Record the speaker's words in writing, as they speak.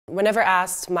Whenever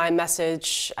asked, my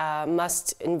message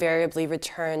must invariably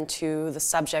return to the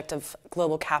subject of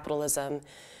global capitalism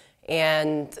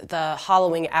and the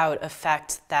hollowing out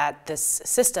effect that this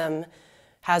system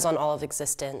has on all of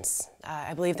existence.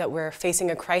 I believe that we're facing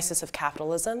a crisis of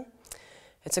capitalism.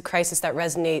 It's a crisis that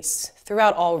resonates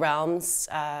throughout all realms,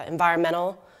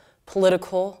 environmental,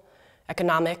 political,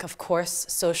 economic, of course,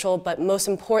 social, but most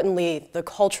importantly, the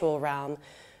cultural realm,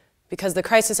 because the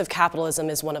crisis of capitalism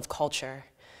is one of culture.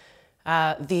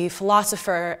 The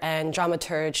philosopher and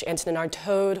dramaturge Antonin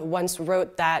Artaud once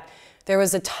wrote that there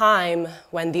was a time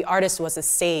when the artist was a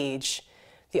sage.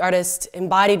 The artist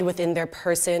embodied within their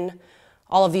person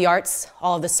all of the arts,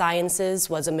 all of the sciences,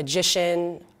 was a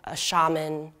magician, a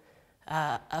shaman,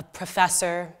 a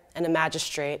professor, and a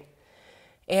magistrate.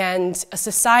 And a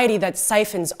society that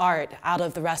siphons art out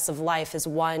of the rest of life is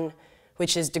one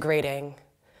which is degrading.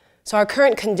 So our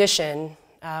current condition,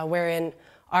 wherein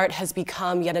art has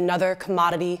become yet another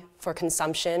commodity for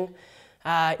consumption,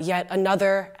 yet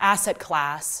another asset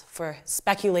class for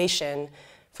speculation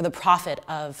for the profit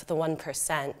of the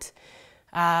 1%.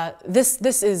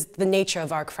 This is the nature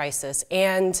of our crisis,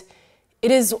 and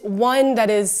it is one that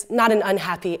is not an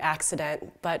unhappy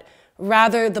accident, but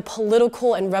rather the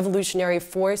political and revolutionary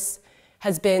force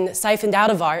has been siphoned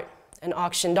out of art and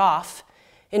auctioned off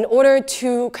in order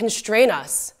to constrain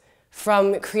us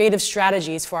from creative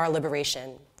strategies for our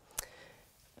liberation.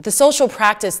 The social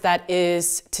practice that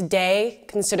is today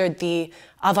considered the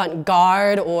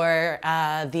avant-garde or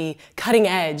the cutting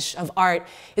edge of art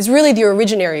is really the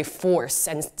originary force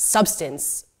and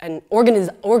substance and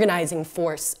organizing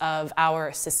force of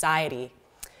our society.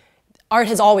 Art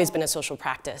has always been a social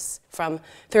practice, from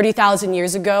 30,000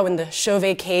 years ago in the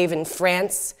Chauvet Cave in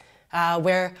France,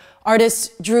 where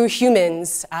artists drew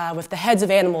humans with the heads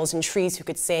of animals and trees who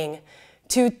could sing,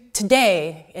 to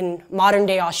today in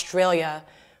modern-day Australia,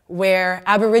 where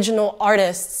Aboriginal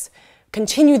artists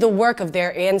continue the work of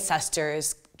their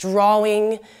ancestors,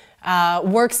 drawing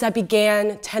works that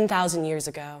began 10,000 years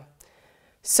ago.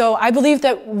 So I believe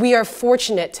that we are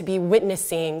fortunate to be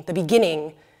witnessing the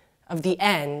beginning of the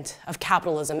end of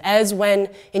capitalism, as when,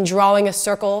 in drawing a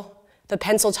circle, the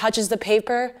pencil touches the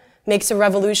paper, makes a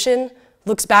revolution,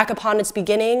 looks back upon its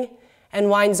beginning, and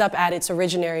winds up at its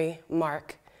originary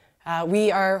mark.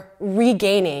 We are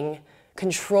regaining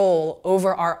control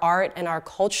over our art and our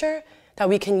culture that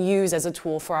we can use as a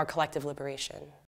tool for our collective liberation.